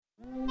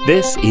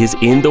This is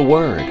In the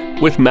Word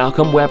with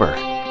Malcolm Weber.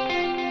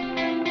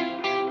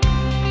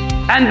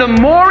 And the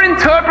more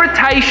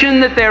interpretation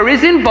that there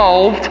is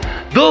involved,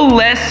 the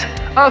less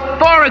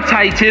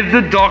authoritative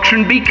the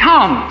doctrine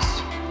becomes.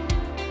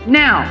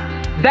 Now,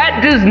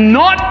 that does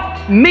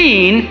not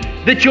mean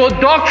that your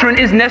doctrine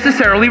is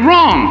necessarily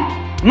wrong.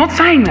 I'm not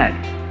saying that.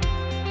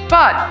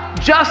 But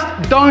just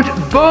don't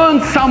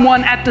burn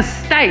someone at the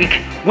stake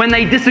when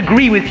they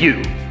disagree with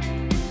you.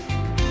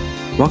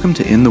 Welcome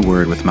to In the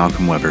Word with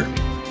Malcolm Weber.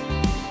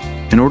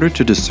 In order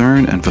to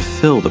discern and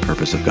fulfill the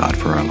purpose of God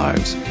for our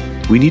lives,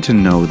 we need to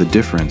know the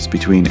difference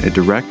between a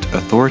direct,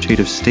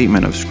 authoritative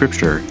statement of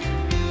Scripture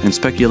and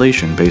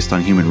speculation based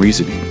on human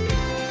reasoning.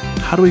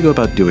 How do we go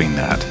about doing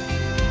that?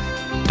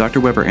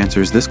 Dr. Weber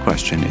answers this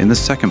question in the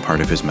second part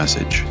of his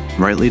message,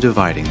 Rightly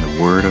Dividing the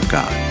Word of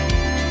God.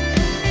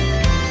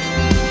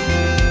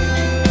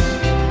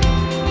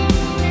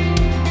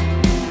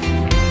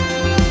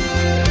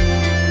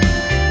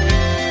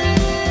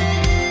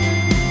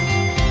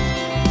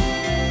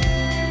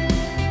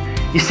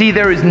 You see,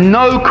 there is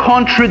no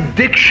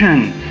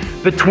contradiction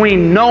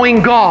between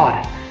knowing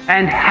God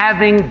and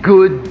having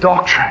good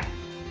doctrine.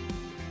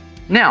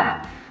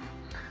 Now,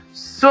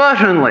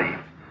 certainly,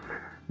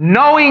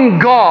 knowing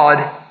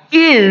God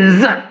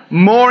is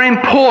more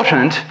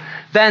important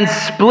than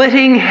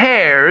splitting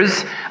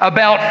hairs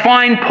about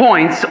fine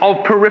points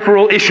of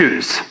peripheral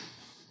issues.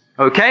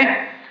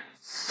 Okay?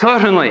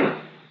 Certainly.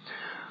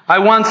 I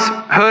once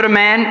heard a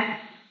man,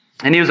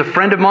 and he was a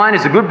friend of mine,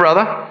 he's a good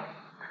brother,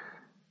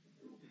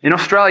 in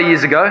Australia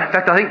years ago. In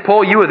fact, I think,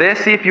 Paul, you were there.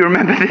 See if you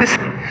remember this.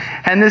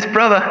 And this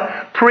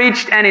brother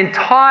preached an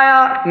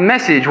entire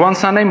message one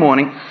Sunday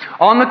morning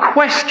on the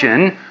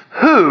question,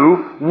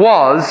 who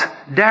was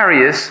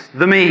Darius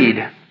the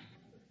Mede?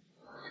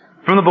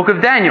 From the book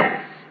of Daniel.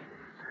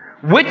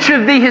 Which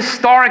of the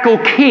historical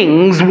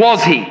kings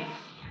was he?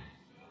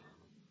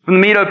 From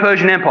the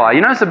Medo-Persian Empire. You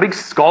know, it's a big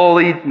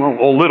scholarly,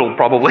 or little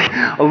probably,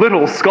 a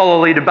little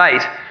scholarly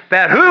debate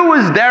about who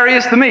was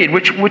Darius the Mede.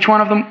 Which one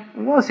of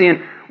them was he?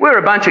 And we're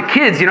a bunch of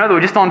kids, you know, that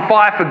were just on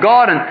fire for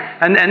God,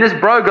 and this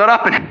bro got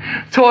up and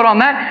taught on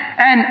that.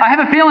 And I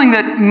have a feeling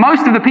that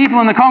most of the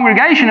people in the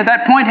congregation at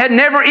that point had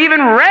never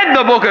even read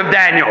the book of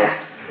Daniel.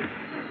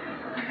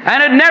 And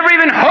had never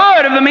even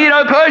heard of the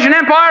Medo-Persian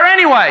Empire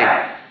anyway.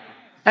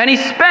 And he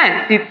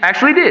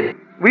actually did.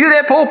 Were you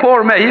there, Paul? Paul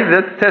remember,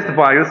 he's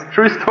testifying, it's a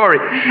true story.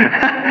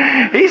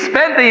 He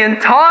spent the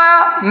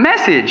entire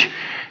message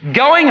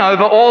going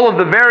over all of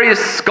the various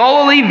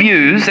scholarly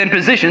views and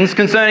positions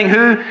concerning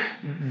who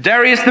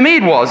Darius the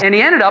Mede was. And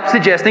he ended up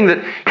suggesting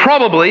that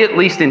probably, at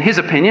least in his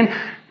opinion,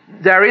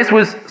 Darius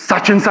was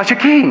such and such a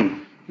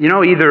king. You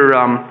know, either,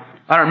 I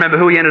don't remember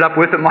who he ended up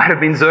with. It might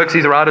have been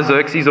Xerxes or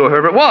Artaxerxes or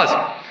whoever it was.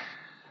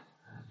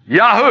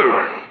 Yahoo!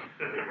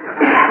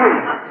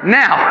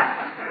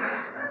 Now,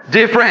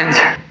 dear friends,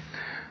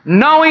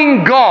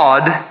 knowing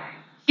God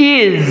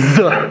is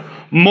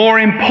more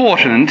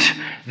important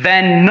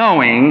than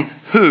knowing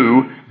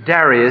who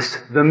Darius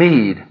the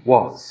Mede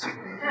was.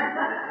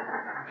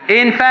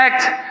 In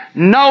fact,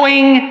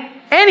 knowing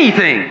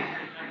anything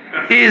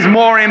is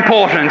more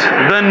important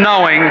than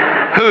knowing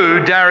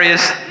who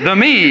Darius the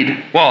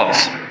Mede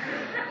was.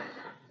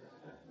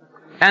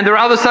 And there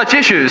are other such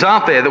issues,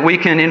 aren't there, that we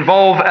can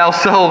involve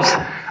ourselves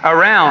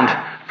around.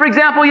 For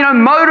example, you know,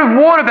 mode of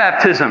water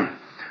baptism.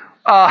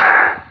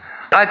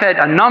 I've had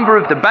a number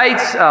of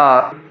debates,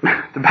 I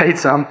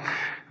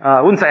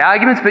wouldn't say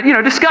arguments, but, you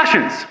know,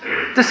 discussions,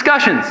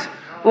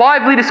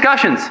 lively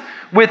discussions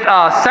with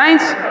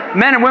saints,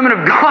 men and women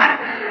of God,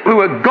 who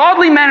are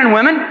godly men and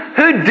women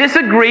who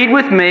disagreed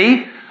with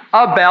me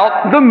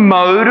about the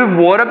mode of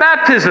water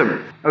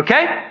baptism.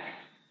 Okay?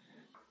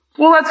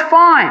 Well, that's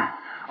fine.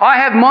 I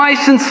have my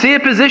sincere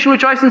position,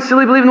 which I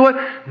sincerely believe in the Word.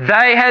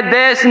 They had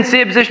their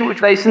sincere position, which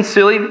they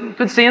sincerely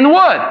could see in the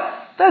Word.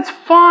 That's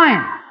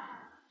fine.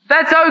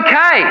 That's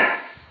okay.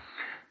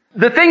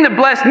 The thing that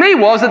blessed me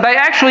was that they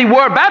actually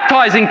were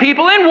baptizing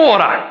people in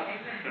water.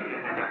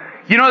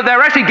 You know, they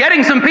were actually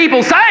getting some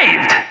people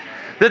saved.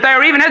 That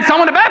they even had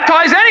someone to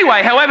baptize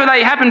anyway, however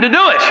they happened to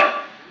do it.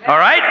 All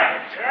right?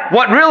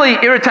 What really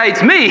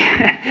irritates me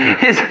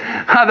is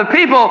the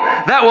people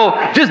that will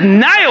just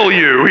nail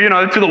you, you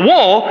know, to the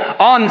wall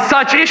on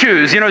such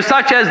issues, you know,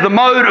 such as the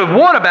mode of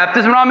water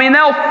baptism. I mean,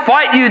 they'll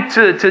fight you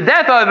to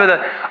death over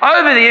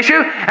the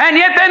issue, and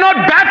yet they're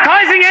not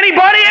baptizing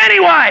anybody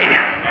anyway,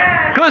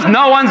 because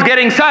no one's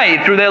getting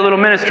saved through their little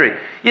ministry.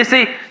 You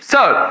see,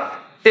 so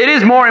it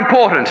is more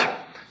important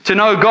to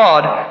know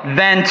God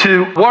than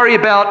to worry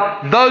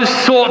about those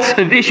sorts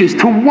of issues.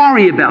 To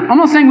worry about. I'm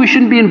not saying we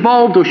shouldn't be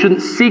involved or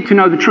shouldn't seek to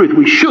know the truth.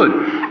 We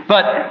should,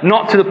 but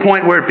not to the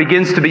point where it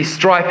begins to be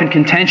strife and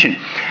contention.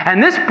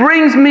 And this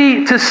brings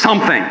me to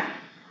something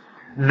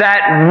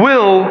that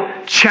will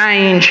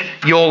change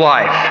your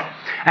life.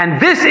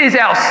 And this is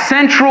our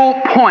central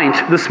point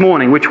this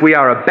morning, which we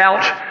are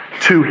about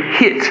to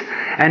hit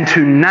and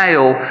to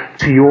nail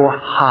to your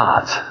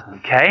heart.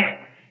 Okay?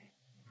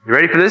 You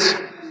ready for this?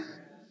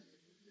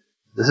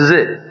 This is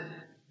it.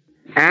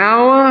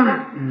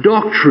 Our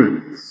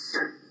doctrines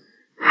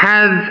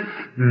have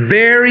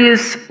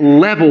various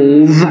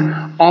levels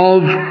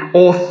of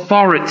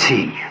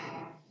authority.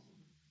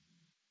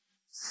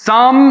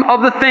 Some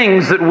of the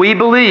things that we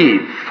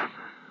believe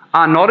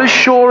are not as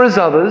sure as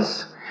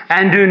others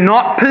and do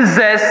not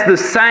possess the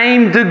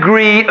same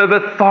degree of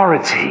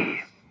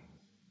authority.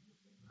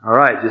 All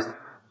right, just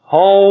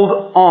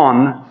hold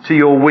on to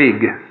your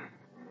wig.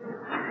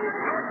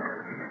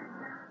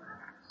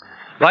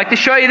 I'd like to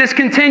show you this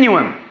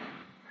continuum.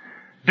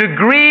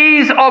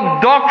 Degrees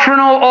of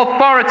doctrinal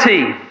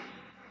authority.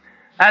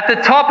 At the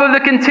top of the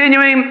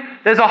continuum,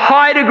 there's a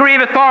high degree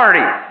of authority.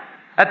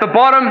 At the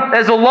bottom,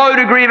 there's a low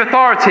degree of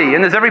authority,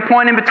 and there's every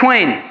point in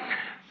between.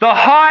 The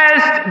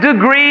highest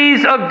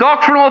degrees of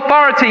doctrinal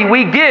authority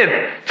we give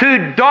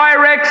to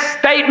direct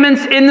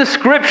statements in the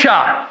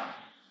Scripture.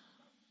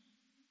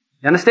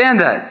 You understand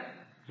that?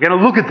 We're going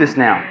to look at this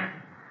now.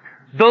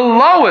 The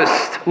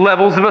lowest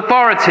levels of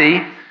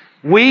authority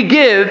we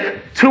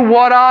give to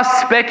what are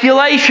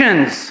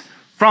speculations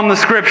from the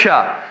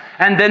Scripture.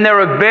 And then there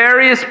are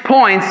various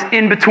points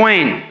in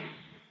between.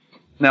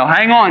 Now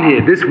hang on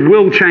here. This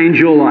will change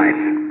your life.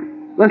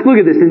 Let's look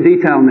at this in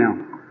detail now.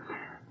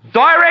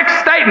 Direct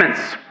statements.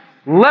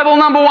 Level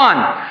number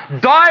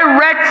 1.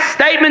 Direct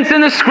statements in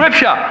the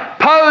Scripture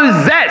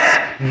possess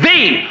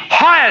the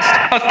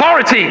highest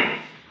authority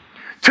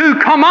to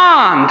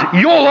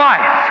command your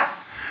life,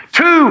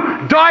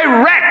 to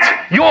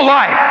direct your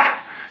life,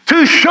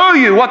 to show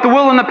you what the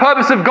will and the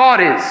purpose of God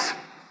is.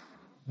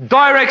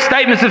 Direct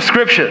statements of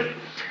Scripture.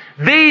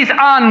 These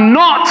are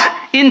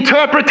not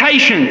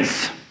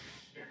interpretations.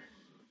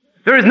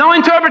 There is no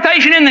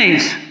interpretation in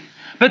these,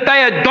 but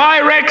they are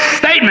direct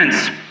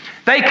statements.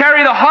 They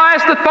carry the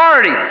highest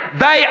authority.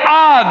 They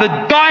are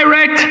the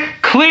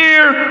direct,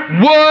 clear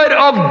Word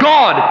of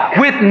God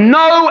with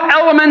no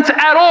element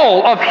at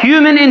all of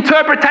human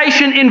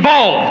interpretation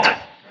involved.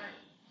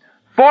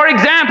 For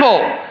example,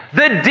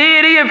 the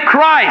deity of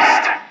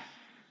Christ.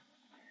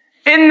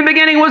 In the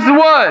beginning was the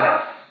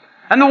Word,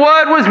 and the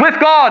Word was with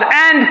God,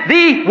 and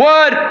the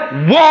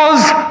Word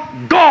was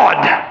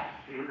God.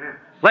 Amen.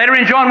 Later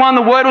in John 1,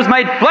 the Word was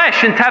made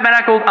flesh and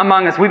tabernacled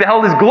among us. We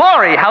beheld His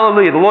glory.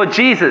 Hallelujah. The Lord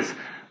Jesus.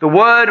 The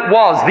Word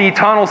was the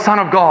eternal Son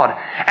of God.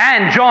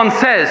 And John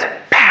says,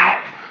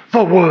 pow,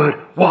 the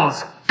Word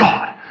was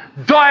God.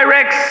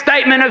 Direct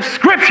statement of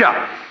Scripture.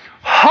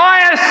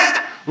 Highest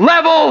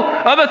level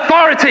of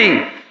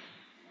authority.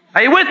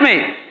 Are you with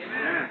me?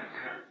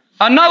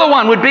 Another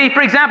one would be,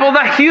 for example,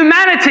 the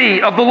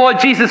humanity of the Lord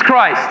Jesus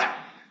Christ.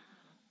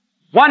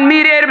 One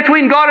mediator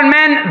between God and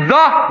men,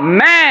 the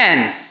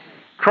man,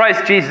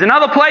 Christ Jesus. In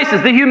other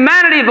places, the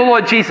humanity of the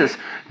Lord Jesus.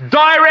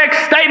 Direct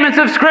statements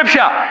of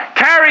Scripture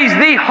carries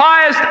the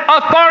highest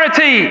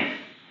authority.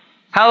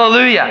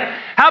 Hallelujah.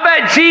 How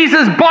about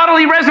Jesus'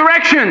 bodily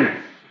resurrection?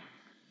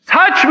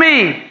 Touch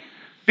me,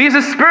 because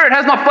the Spirit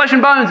has not flesh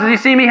and bones as you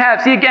see me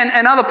have. See again,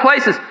 in other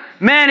places,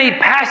 many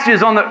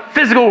passages on the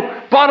physical,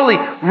 bodily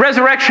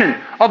resurrection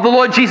of the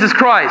Lord Jesus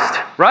Christ.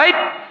 Right?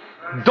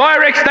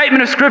 Direct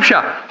statement of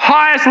Scripture.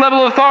 Highest level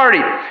of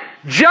authority.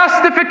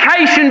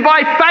 Justification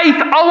by faith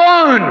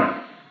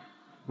alone.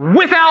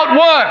 Without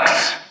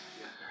works.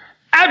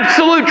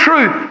 Absolute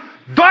truth.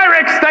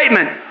 Direct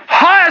statement.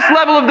 Highest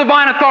level of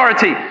divine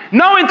authority.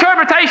 No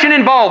interpretation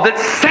involved. It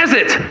says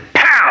it.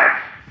 Pow!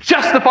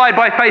 Justified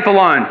by faith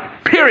alone.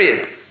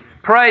 Period.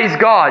 Praise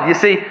God. You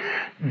see,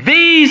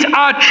 these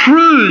are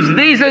truths.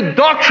 These are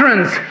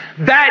doctrines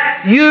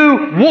that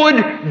you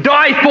would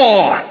die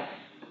for.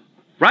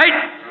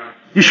 Right?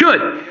 You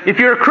should. If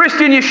you're a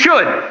Christian, you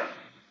should.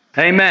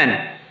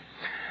 Amen.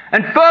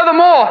 And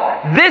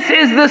furthermore, this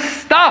is the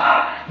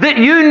stuff that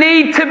you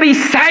need to be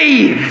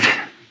saved.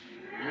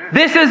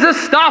 This is the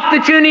stuff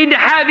that you need to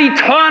have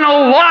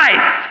eternal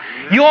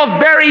life. Your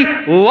very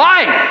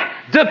life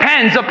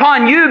depends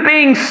upon you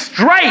being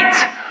straight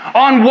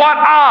on what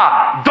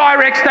are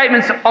direct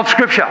statements of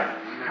Scripture,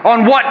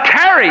 on what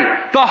carry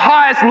the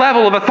highest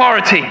level of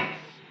authority.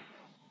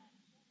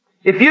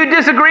 If you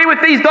disagree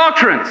with these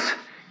doctrines,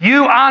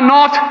 you are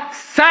not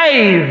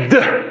saved.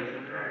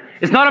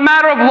 It's not a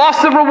matter of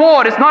loss of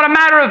reward. It's not a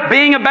matter of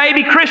being a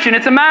baby Christian.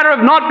 It's a matter of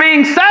not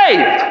being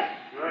saved.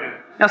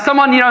 Now,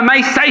 someone,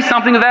 may say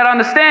something without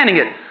understanding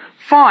it.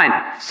 Fine.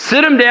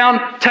 Sit them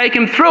down, take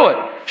them through it.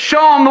 Show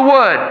them the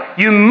Word.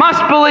 You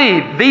must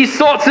believe these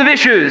sorts of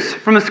issues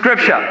from the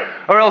Scripture,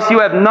 or else you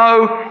have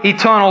no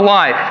eternal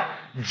life.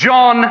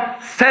 John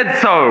said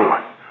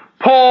so.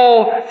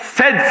 Paul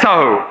said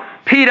so.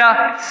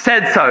 Peter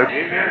said so.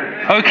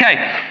 Amen.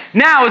 Okay.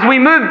 Now, as we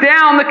move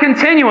down the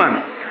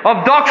continuum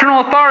of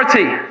doctrinal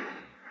authority,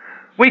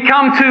 we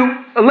come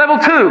to level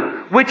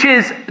 2, which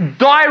is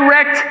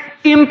direct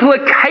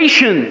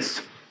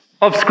implications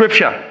of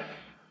Scripture.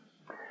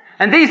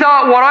 And these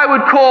are what I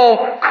would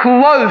call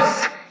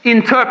close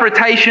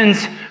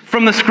interpretations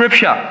from the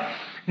Scripture.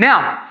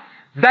 Now,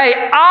 they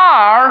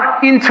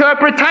are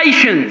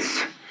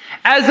interpretations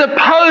as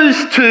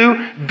opposed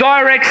to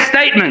direct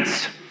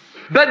statements.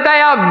 But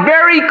they are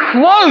very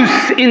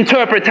close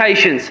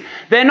interpretations.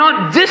 They're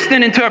not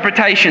distant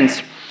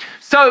interpretations.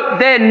 So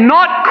they're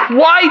not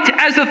quite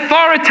as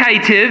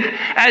authoritative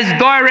as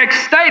direct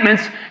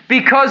statements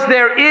because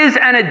there is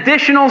an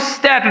additional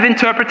step of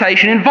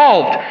interpretation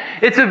involved.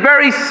 It's a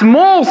very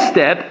small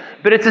step,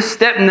 but it's a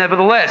step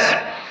nevertheless.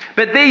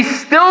 But these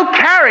still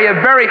carry a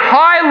very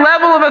high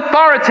level of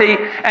authority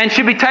and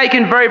should be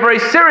taken very, very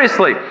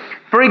seriously.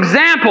 For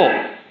example,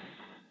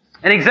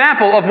 an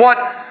example of what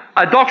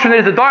a doctrine that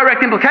is a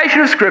direct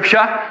implication of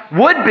Scripture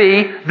would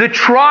be the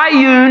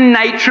triune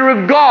nature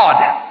of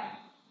God.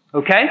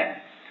 Okay?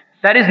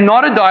 That is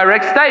not a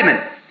direct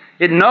statement.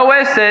 It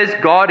nowhere says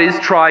God is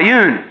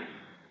triune.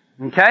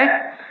 Okay?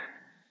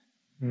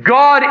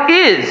 God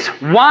is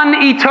one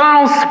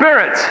eternal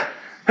Spirit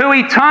who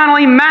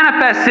eternally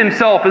manifests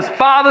Himself as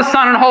Father,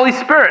 Son, and Holy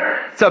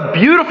Spirit. It's a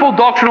beautiful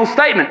doctrinal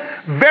statement.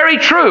 Very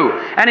true,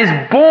 and is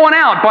borne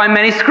out by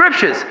many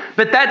Scriptures.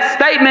 But that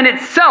statement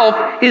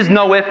itself is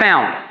nowhere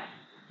found.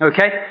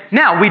 Okay?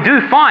 Now, we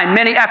do find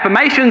many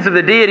affirmations of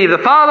the deity of the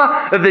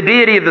Father, of the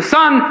deity of the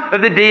Son,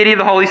 of the deity of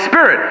the Holy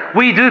Spirit.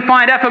 We do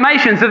find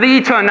affirmations of the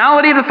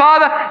eternality of the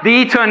Father,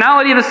 the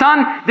eternality of the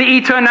Son, the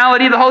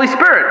eternality of the Holy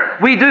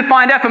Spirit. We do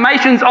find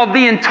affirmations of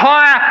the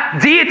entire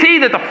deity,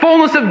 that the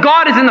fullness of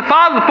God is in the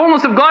Father, the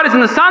fullness of God is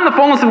in the Son, the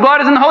fullness of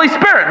God is in the Holy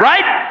Spirit,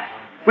 right?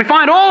 We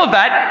find all of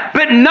that,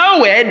 but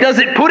nowhere does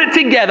it put it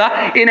together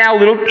in our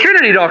little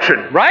Trinity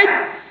doctrine, right?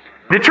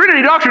 The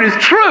Trinity doctrine is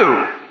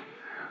true,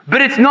 but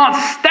it's not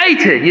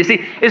stated. You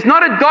see, it's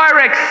not a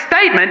direct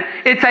statement,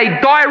 it's a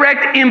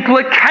direct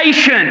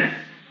implication.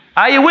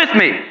 Are you with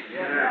me?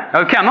 Yeah.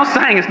 Okay, I'm not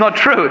saying it's not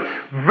true.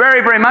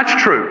 Very, very much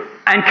true.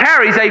 And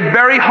carries a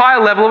very high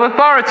level of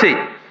authority.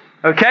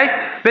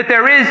 Okay? But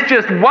there is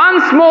just one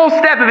small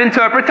step of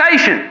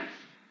interpretation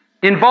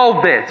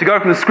involved there, to go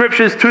from the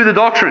Scriptures to the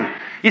doctrine.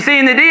 You see,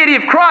 in the deity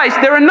of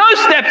Christ, there are no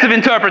steps of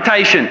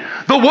interpretation.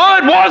 The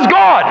Word was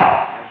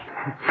God.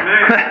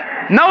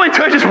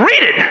 Just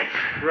read it.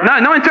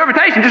 No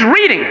interpretation, just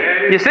reading.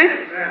 You see?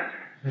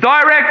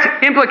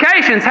 Direct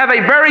implications have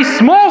a very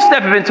small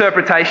step of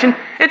interpretation.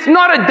 It's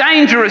not a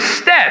dangerous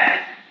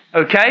step.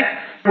 Okay?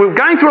 We're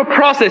going through a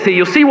process here.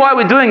 You'll see why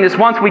we're doing this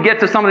once we get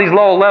to some of these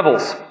lower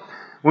levels.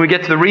 When we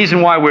get to the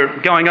reason why we're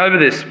going over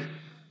this.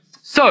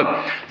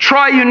 So,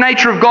 triune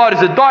nature of God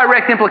is a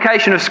direct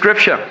implication of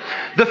Scripture.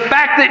 The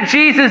fact that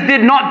Jesus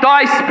did not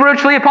die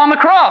spiritually upon the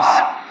cross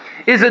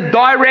is a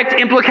direct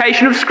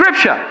implication of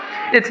Scripture.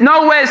 It's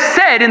nowhere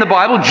said in the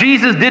Bible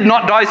Jesus did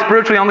not die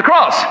spiritually on the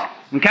cross.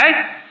 Okay?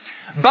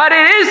 But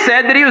it is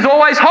said that He was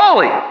always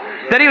holy,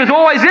 that He was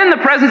always in the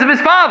presence of His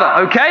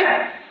Father.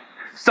 Okay?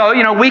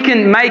 So, we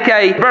can make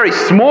a very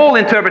small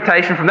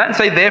interpretation from that and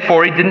say,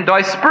 therefore, He didn't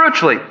die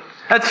spiritually.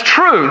 That's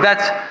true.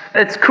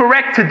 It's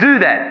correct to do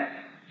that.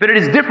 But it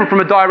is different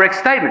from a direct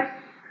statement.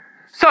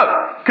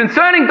 So,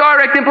 concerning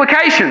direct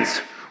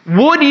implications,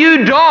 would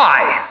you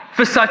die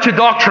for such a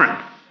doctrine?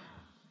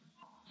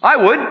 I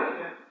would.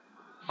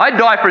 I'd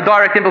die for a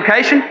direct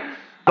implication.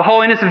 The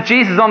holiness of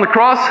Jesus on the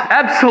cross?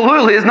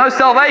 Absolutely. There's no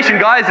salvation,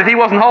 guys, if He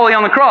wasn't holy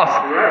on the cross.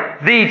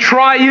 The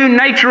triune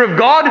nature of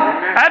God?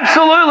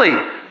 Absolutely.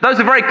 Those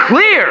are very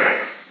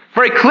clear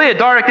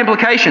direct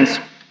implications.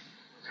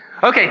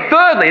 Okay,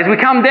 thirdly, as we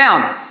come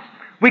down,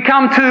 we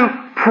come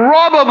to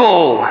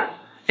probable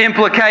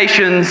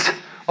implications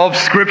of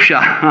Scripture.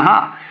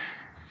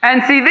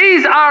 And see,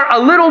 these are a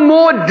little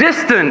more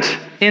distant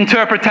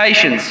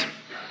interpretations.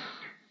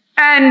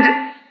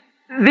 And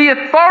the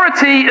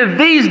authority of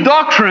these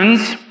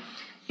doctrines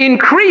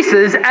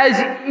increases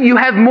as you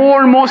have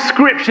more and more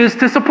Scriptures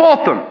to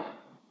support them.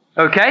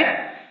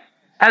 Okay?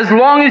 As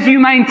long as you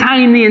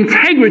maintain the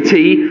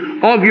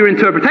integrity of your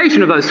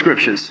interpretation of those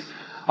Scriptures.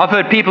 I've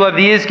heard people over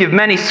the years give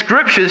many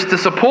Scriptures to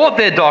support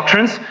their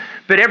doctrines,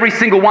 but every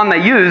single one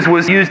they used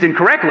was used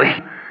incorrectly.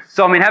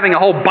 So, having a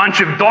whole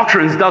bunch of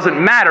doctrines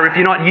doesn't matter if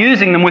you're not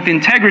using them with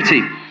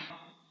integrity.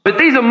 But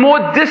these are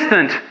more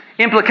distant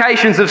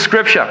implications of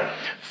Scripture.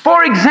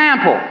 For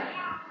example,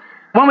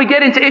 when we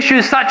get into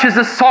issues such as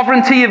the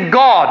sovereignty of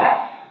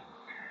God,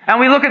 and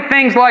we look at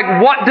things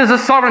like, what does the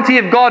sovereignty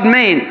of God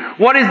mean?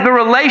 What is the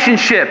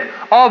relationship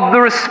of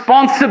the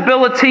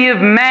responsibility of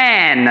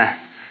man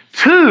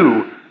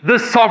to the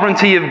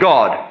sovereignty of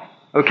God?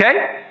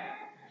 Okay?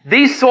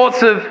 These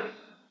sorts of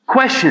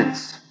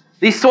questions,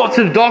 these sorts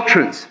of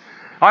doctrines.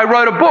 I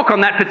wrote a book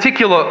on that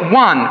particular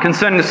one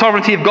concerning the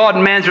sovereignty of God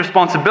and man's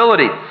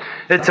responsibility.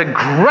 It's a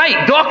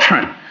great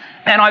doctrine,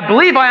 and I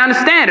believe I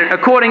understand it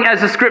according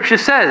as the Scripture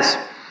says.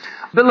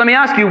 But let me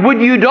ask you,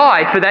 would you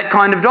die for that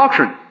kind of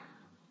doctrine?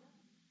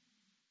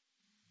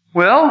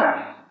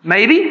 Well,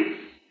 maybe,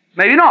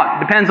 maybe not.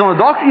 Depends on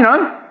the doctrine,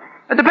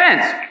 It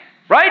depends,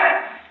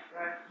 right?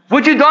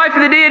 Would you die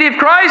for the deity of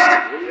Christ?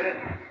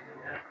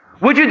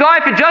 Would you die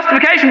for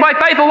justification by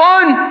faith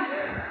alone?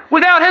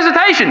 Without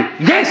hesitation,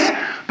 yes.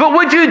 But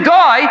would you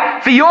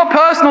die for your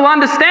personal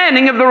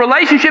understanding of the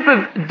relationship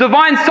of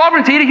divine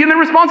sovereignty to human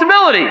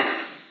responsibility?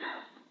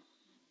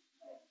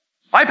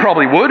 I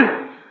probably would,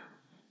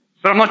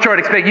 but I'm not sure I'd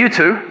expect you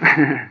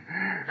to.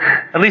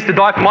 At least to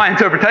die for my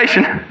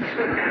interpretation.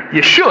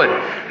 You should.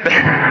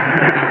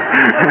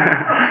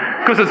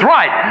 because it's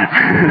right.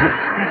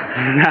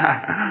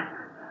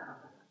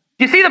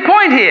 Do you see the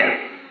point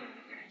here?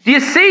 Do you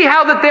see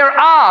how that there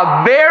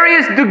are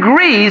various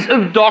degrees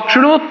of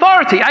doctrinal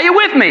authority? Are you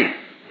with me?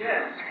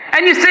 Yes.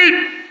 And you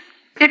see,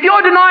 if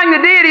you're denying the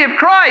deity of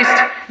Christ,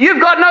 you've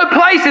got no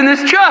place in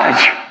this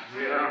church.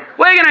 Yeah.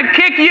 We're going to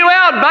kick you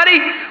out, buddy.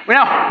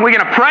 We're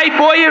going to pray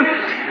for you.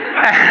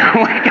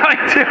 We're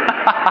going to,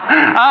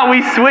 aren't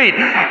we sweet?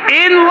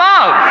 In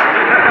love.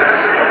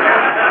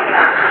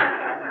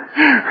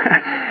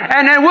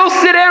 And then we'll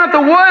sit down at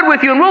the Word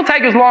with you, and we'll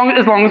take as long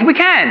as we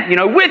can,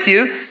 with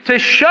you, to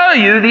show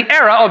you the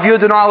error of your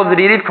denial of the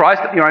deity of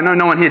Christ. I know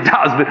no one here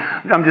does, but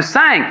I'm just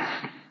saying.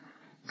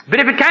 But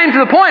if it came to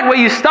the point where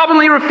you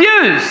stubbornly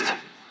refused,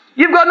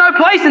 you've got no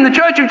place in the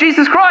Church of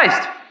Jesus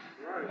Christ.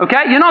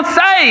 Okay? You're not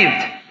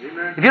saved.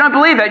 If you don't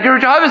believe that, you're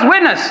a Jehovah's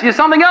Witness. You're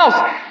something else.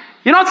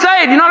 You're not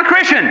saved. You're not a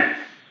Christian.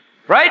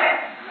 Right?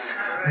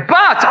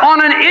 But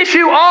on an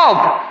issue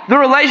of the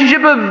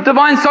relationship of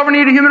divine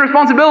sovereignty to human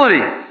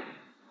responsibility,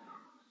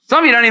 some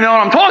of you don't even know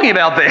what I'm talking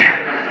about there.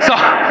 So,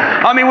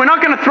 we're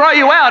not going to throw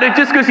you out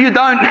just because you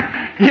don't,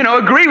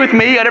 agree with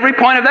me at every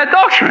point of that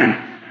doctrine.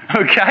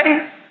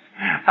 Okay?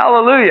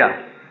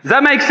 Hallelujah. Does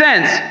that make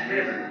sense?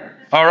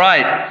 All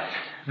right.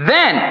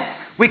 Then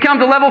we come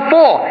to level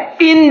 4,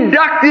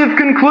 inductive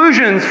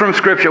conclusions from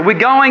Scripture. We're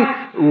going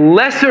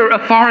lesser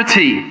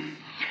authority.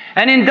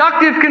 An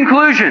inductive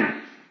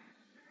conclusion.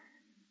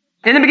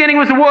 In the beginning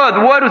was the Word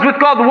was with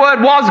God, the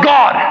Word was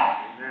God.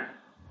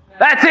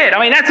 That's it.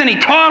 That's an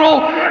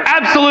eternal,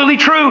 absolutely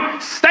true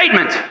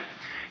statement.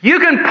 You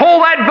can pull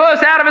that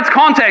verse out of its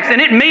context and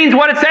it means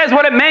what it says,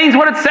 what it means,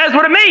 what it says,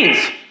 what it means.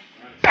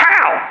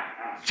 Pow!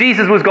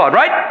 Jesus was God,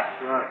 right?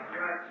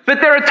 But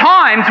there are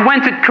times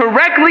when to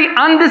correctly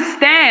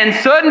understand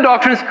certain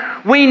doctrines,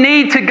 we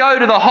need to go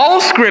to the whole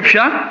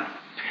Scripture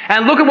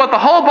and look at what the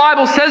whole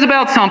Bible says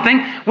about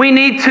something. We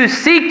need to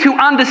seek to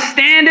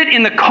understand it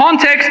in the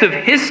context of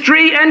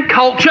history and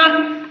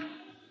culture.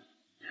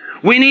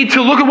 We need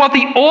to look at what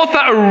the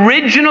author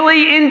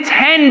originally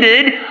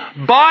intended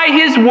by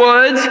his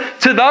words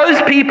to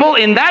those people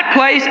in that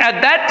place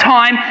at that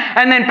time,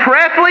 and then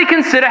prayerfully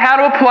consider how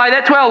to apply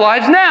that to our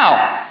lives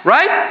now.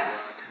 Right?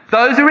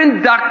 Those are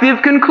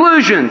inductive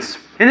conclusions.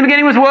 In the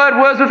beginning was Word,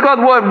 was with God,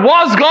 the Word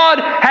was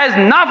God, has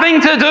nothing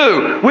to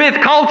do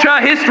with culture,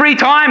 history,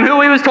 time, who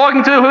he was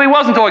talking to, who he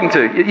wasn't talking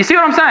to. You see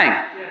what I'm saying?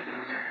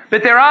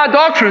 But there are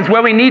doctrines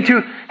where we need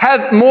to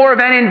have more of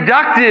an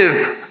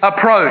inductive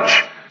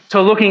approach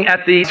to looking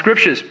at the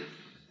Scriptures.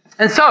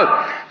 And so,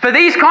 for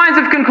these kinds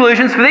of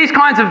conclusions, for these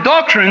kinds of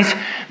doctrines,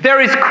 there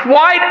is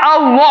quite a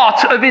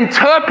lot of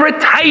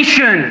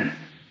interpretation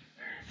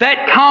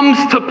that comes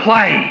to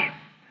play.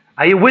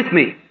 Are you with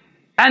me?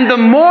 And the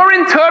more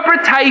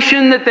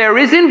interpretation that there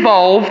is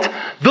involved,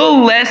 the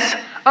less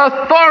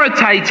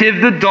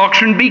authoritative the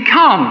doctrine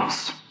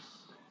becomes.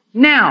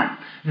 Now,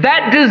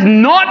 that does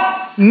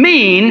not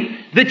mean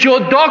that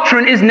your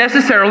doctrine is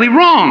necessarily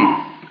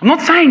wrong. I'm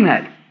not saying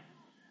that.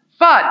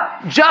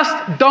 But just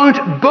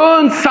don't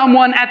burn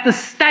someone at the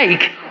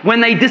stake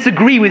when they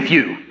disagree with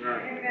you.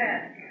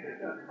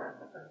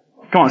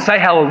 Come on, say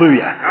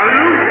hallelujah.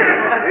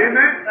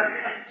 Amen.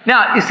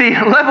 Now, you see,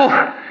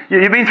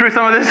 you've been through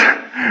some of this.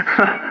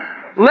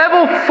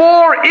 Level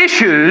 4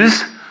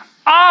 issues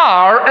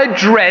are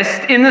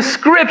addressed in the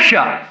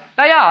Scripture.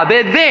 They are.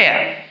 They're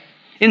there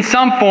in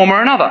some form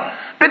or another.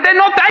 But they're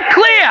not that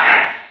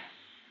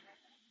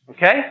clear.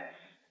 Okay?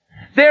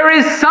 There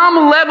is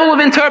some level of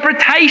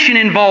interpretation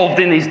involved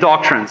in these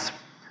doctrines.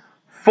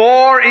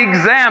 For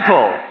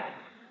example,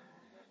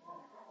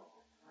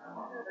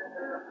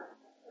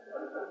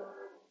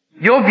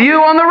 your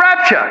view on the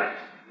rapture.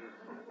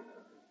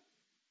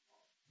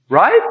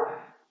 Right?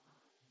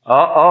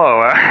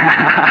 Uh-oh.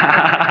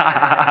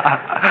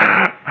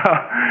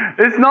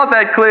 It's not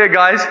that clear,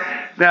 guys.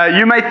 Now,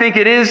 you may think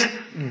it is.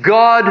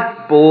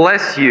 God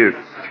bless you.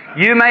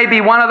 You may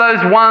be one of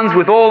those ones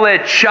with all their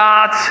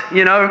charts,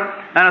 and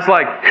it's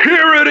like,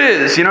 here it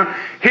is, Here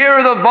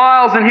are the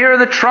vials, and here are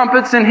the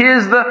trumpets, and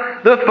here's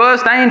the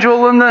first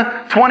angel and the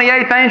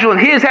 28th angel, and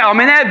here's how.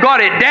 They've got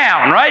it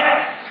down,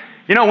 right?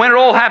 When it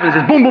all happens,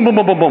 it's boom, boom, boom,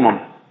 boom, boom, boom, boom.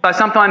 I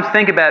sometimes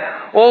think about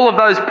all of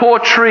those poor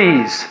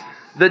trees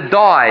that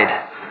died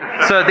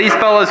so these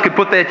fellows could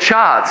put their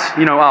charts,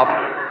 up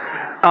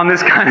on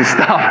this kind of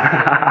stuff.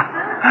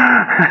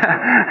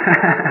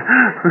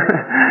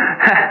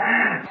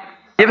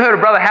 You ever heard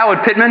of Brother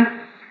Howard Pittman?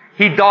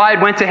 He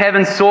died, went to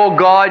heaven, saw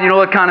God,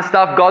 all that kind of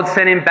stuff. God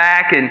sent him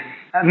back and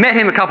met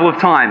him a couple of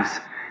times.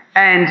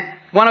 And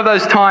one of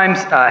those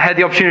times, had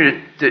the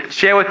opportunity to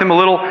share with him a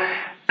little.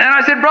 And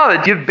I said,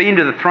 brother, you've been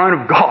to the throne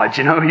of God,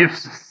 you've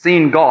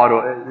seen God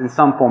or in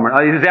some form.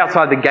 He was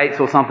outside the gates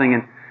or something.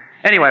 And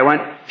anyway, I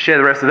won't share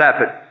the rest of that,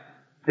 but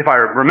if I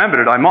remembered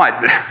it, I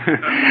might.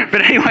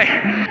 But anyway,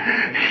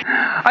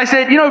 I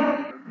said,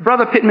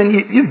 Brother Pittman,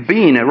 you've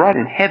been right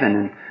in heaven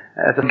and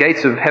at the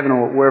gates of heaven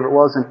or wherever it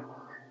was,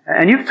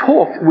 and you've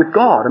talked with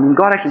God.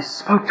 God actually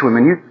spoke to him,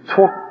 and you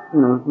talked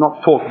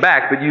not talk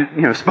back, but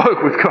you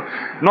spoke with God.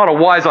 Not a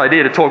wise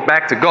idea to talk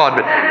back to God,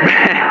 but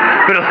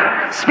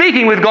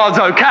speaking with God's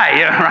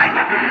okay, right?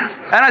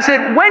 And I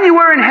said, when you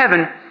were in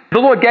heaven, the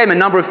Lord gave him a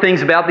number of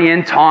things about the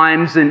end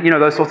times and,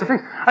 those sorts of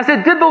things. I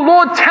said, did the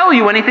Lord tell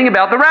you anything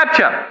about the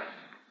rapture?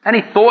 And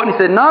he thought and he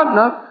said,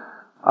 no,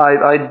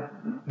 I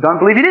don't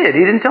believe he did.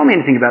 He didn't tell me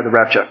anything about the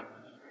rapture.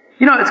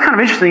 It's kind of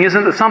interesting,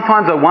 isn't it, that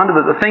sometimes I wonder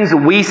that the things that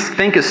we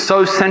think are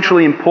so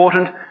centrally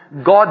important,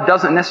 God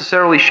doesn't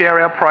necessarily share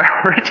our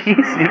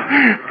priorities.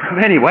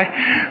 Anyway,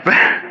 but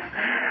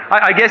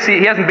I guess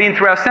he hasn't been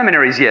through our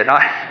seminaries yet.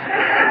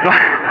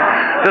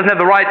 Doesn't have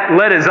the right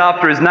letters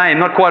after his name.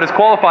 Not quite as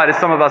qualified as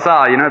some of us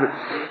are,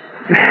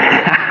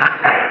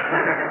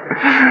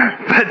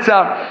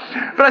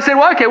 But I said,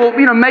 well, okay,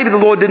 maybe the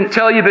Lord didn't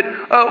tell you, but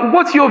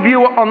what's your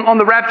view on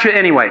the rapture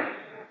anyway?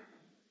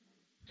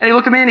 And he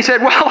looked at me and he said,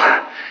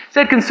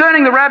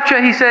 concerning the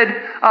rapture, he said,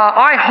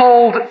 I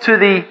hold to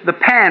the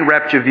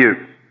pan-rapture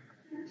view.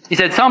 He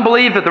said, some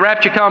believe that the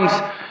rapture comes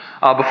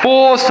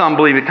before, some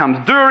believe it comes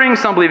during,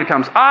 some believe it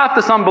comes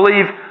after, some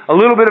believe a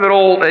little bit of it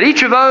all at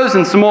each of those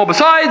and some more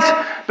besides,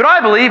 but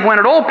I believe when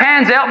it all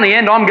pans out in the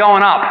end, I'm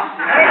going up.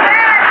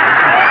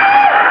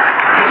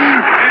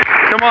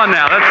 Come on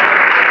now,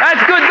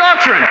 that's good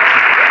doctrine.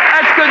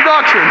 That's good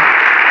doctrine.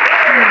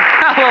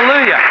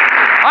 Hallelujah.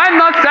 I'm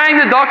not saying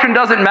the doctrine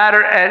doesn't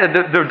matter,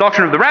 the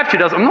doctrine of the rapture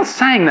does. I'm not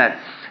saying that.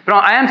 But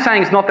I am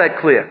saying it's not that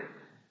clear.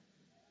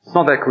 It's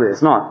not that clear.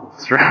 It's not.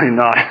 It's really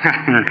not.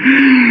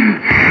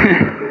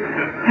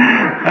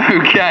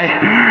 Okay.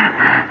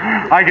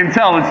 I can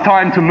tell it's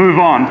time to move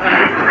on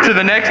to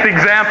the next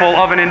example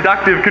of an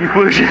inductive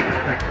conclusion.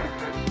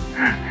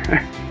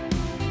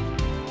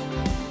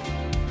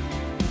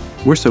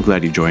 We're so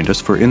glad you joined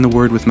us for In the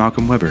Word with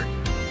Malcolm Weber,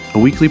 a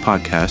weekly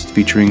podcast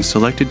featuring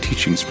selected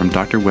teachings from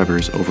Dr.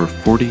 Weber's over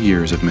 40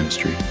 years of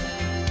ministry.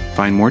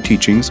 Find more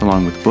teachings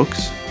along with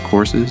books,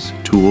 courses,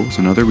 tools,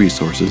 and other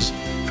resources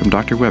from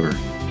Dr. Weber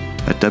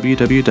at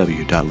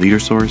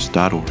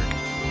www.leadersource.org.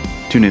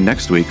 Tune in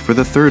next week for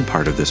the third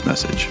part of this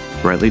message,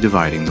 Rightly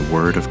Dividing the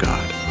Word of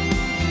God.